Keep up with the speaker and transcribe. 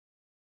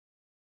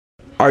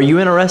Are you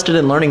interested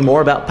in learning more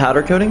about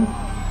powder coating?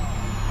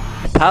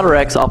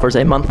 PowderX offers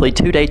a monthly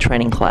 2-day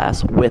training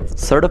class with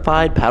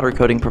certified powder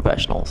coating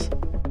professionals.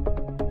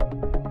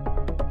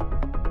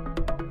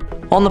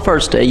 On the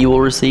first day, you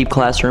will receive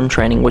classroom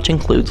training which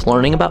includes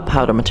learning about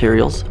powder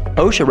materials,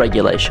 OSHA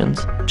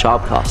regulations,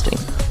 job costing,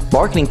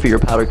 marketing for your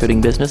powder coating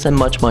business, and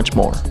much, much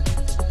more.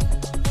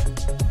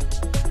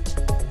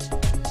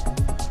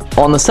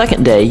 On the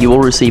second day, you will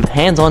receive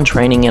hands-on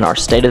training in our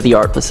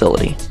state-of-the-art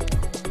facility.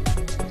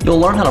 You'll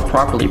learn how to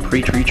properly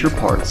pre-treat your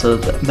part so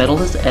that the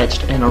metal is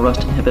etched and a rust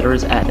inhibitor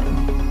is added.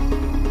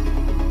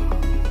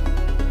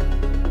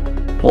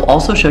 We'll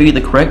also show you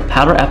the correct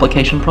powder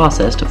application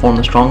process to form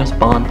the strongest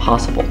bond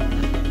possible.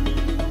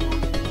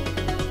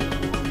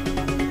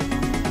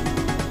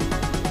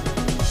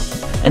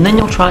 And then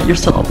you'll try it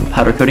yourself,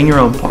 powder coating your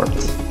own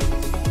parts.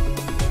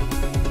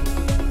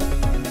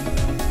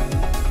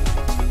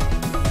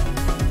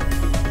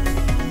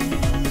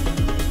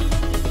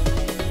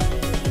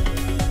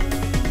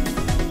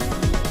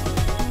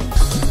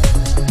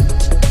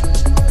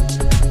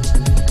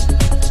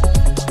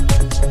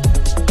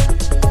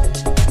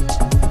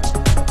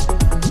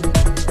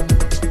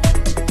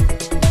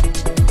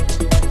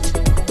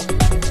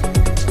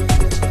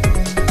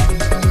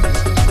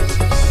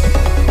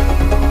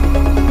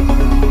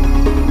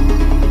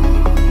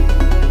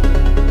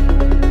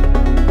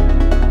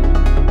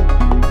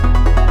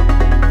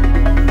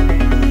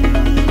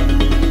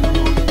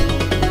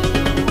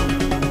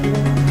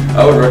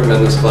 I would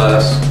recommend this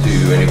class to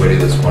anybody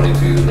that's wanting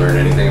to learn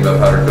anything about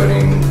powder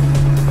coating,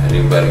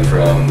 anybody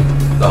from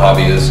the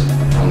hobbyist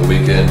on the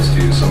weekends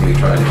to somebody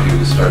trying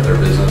to start their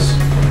business.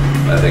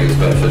 I think it's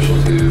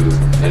beneficial to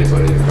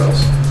anybody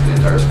across the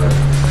entire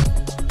spectrum.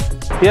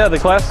 Yeah, the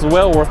class is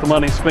well worth the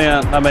money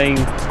spent. I mean,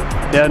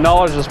 yeah,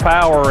 knowledge is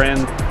power,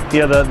 and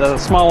yeah, the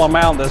small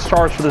amount that's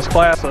charged for this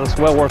class is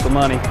well worth the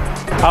money.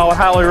 I would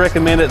highly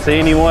recommend it to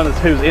anyone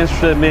who's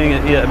interested in being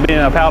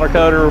a powder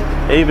coater,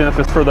 even if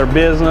it's for their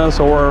business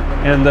or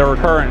in their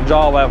current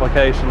job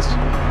applications.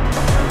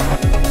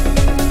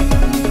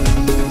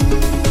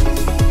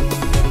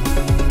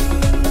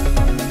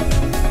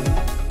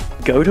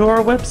 Go to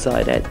our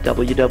website at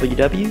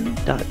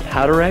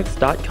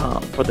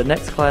www.powderx.com for the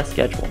next class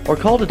schedule, or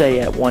call today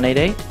at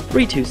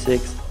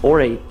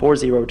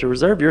 188-326-4840 to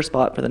reserve your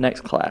spot for the next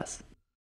class.